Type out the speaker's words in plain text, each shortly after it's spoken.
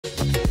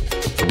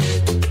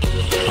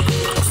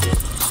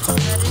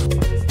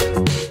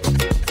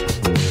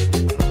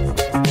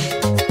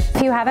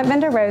haven't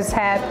been to Rose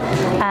Hip,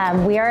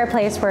 we are a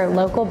place where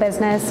local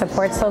business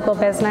supports local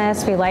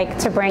business. We like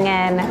to bring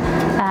in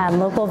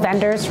local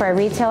vendors for our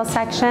retail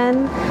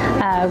section.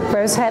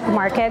 Rose Hip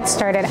Market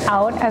started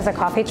out as a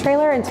coffee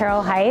trailer in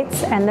Terrell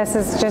Heights, and this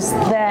is just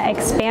the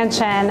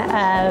expansion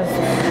of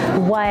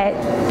what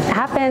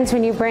happens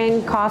when you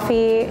bring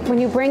coffee, when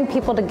you bring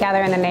people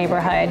together in the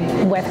neighborhood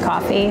with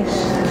coffee.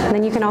 And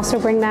then you can also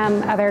bring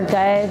them other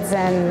goods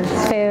and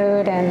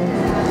food and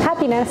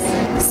happiness.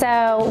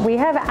 So we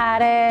have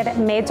added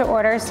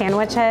made-to-order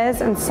sandwiches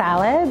and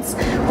salads.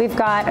 We've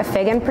got a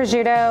fig and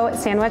prosciutto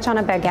sandwich on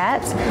a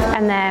baguette,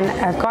 and then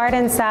a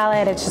garden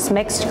salad. It's just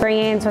mixed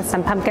greens with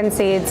some pumpkin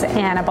seeds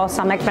and a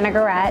balsamic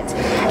vinaigrette.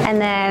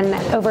 And then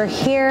over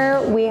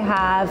here we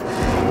have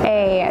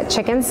a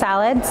chicken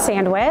salad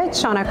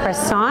sandwich on a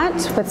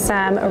croissant with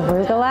some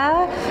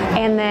arugula,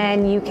 and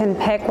then you can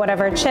pick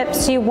whatever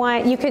chips you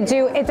want. You could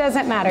do, it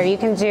doesn't matter, you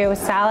can do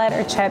salad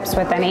or chips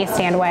with any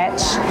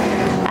sandwich.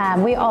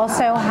 We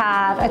also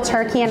have a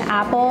turkey and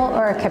apple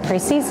or a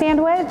caprese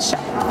sandwich,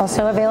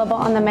 also available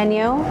on the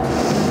menu.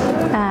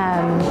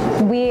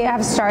 We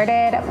have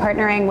started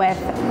partnering with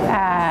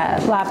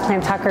La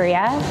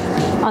Plantaqueria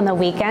on the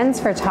weekends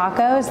for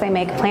tacos. They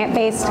make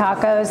plant-based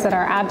tacos that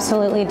are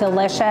absolutely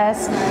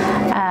delicious.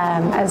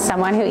 As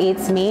someone who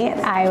eats meat,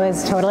 I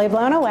was totally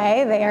blown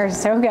away. They are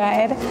so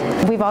good.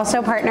 We've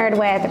also partnered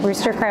with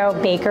Rooster Crow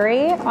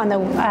Bakery on the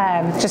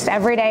just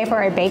every day for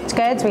our baked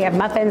goods. We have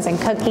muffins and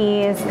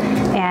cookies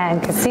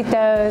and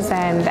quesitos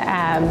and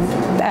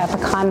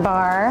pecan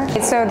bar.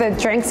 So the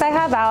drinks I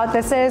have out,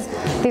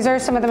 these are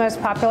some of the most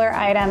popular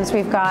items.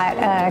 We've got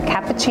a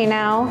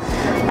cappuccino.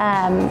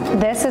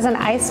 This is an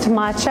iced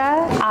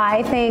matcha.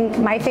 I think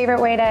my favorite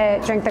way to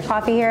drink the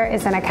coffee here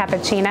is in a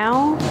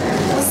cappuccino.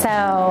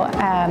 So,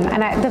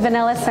 the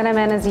vanilla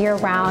cinnamon is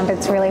year-round.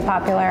 It's really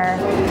popular,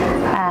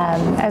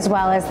 as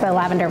well as the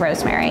lavender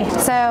rosemary.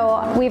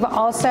 So we've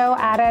also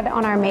added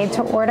on our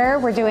made-to-order,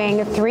 we're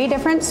doing 3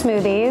 different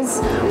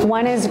smoothies.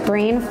 One is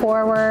green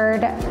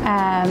forward,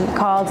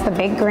 called the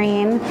Big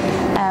Green.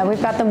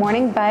 We've got the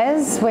Morning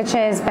Buzz, which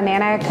is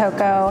banana,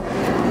 cocoa,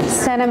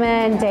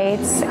 cinnamon,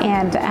 dates,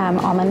 and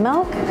almond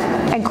milk,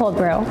 and cold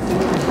brew.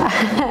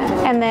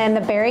 And then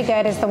the Berry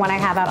Good is the one I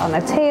have out on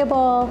the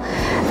table.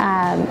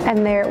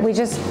 And there we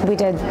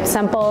did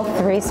simple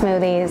 3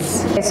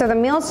 smoothies. So the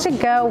meals to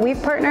go,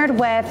 we've partnered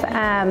with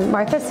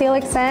Martha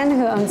Seligson,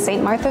 who owns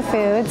St. Martha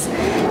Foods.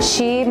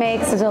 She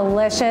makes a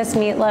delicious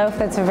meatloaf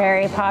that's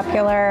very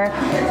popular.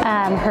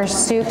 Her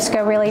soups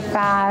go really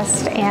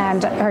fast,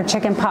 and her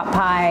chicken pot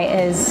pie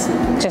is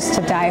just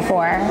to die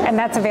for. And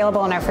that's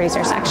available in our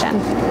freezer section.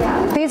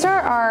 These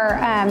are our,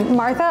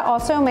 Martha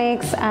also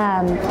makes,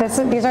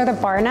 these are the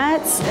bar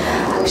nuts.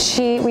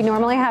 We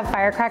normally have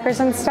firecrackers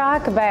in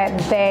stock, but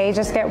they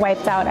just get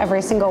wiped out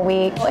every single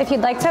week. If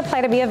you'd like to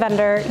apply to be a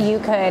vendor, you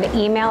could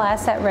email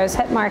us at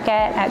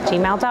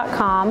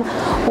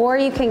rosehipmarket@gmail.com, or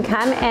you can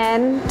come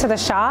in to the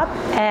shop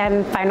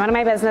and find one of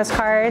my business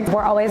cards.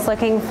 We're always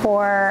looking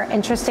for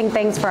interesting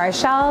things for our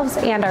shelves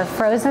and our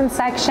frozen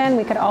section.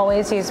 We could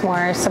always use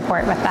more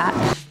support with that.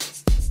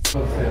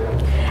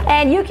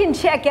 And you can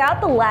check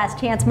out the Last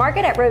Chance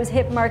Market at Rose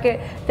Hip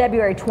Market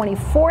February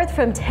 24th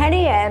from 10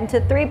 a.m. to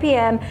 3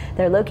 p.m.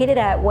 They're located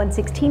at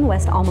 116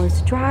 West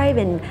Olmos Drive.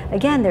 And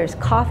again, there's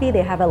coffee.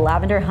 They have a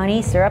lavender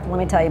honey syrup. Let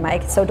me tell you,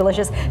 Mike, it's so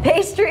delicious.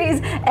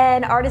 Pastries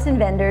and artisan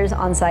vendors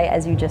on site,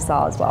 as you just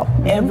saw as well.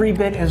 Every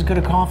bit as good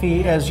a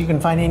coffee as you can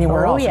find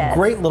anywhere else. Yes.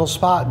 Great little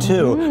spot,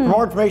 too. For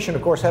more information,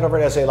 of course, head over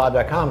to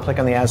SALive.com. Click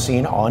on the As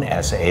Seen on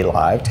SA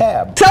Live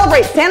tab.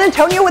 Celebrate San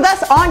Antonio with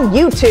us on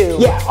YouTube.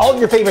 Yeah, all of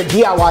your favorite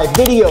DIY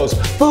videos,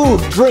 food,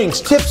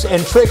 drinks, tips,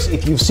 and tricks.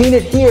 If you've seen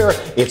it here,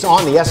 it's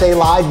on the SA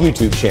Live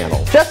YouTube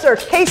channel. Just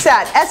search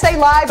KSAT SA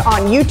Live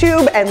on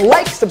YouTube and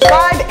like,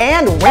 subscribe,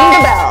 and ring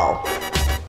the bell.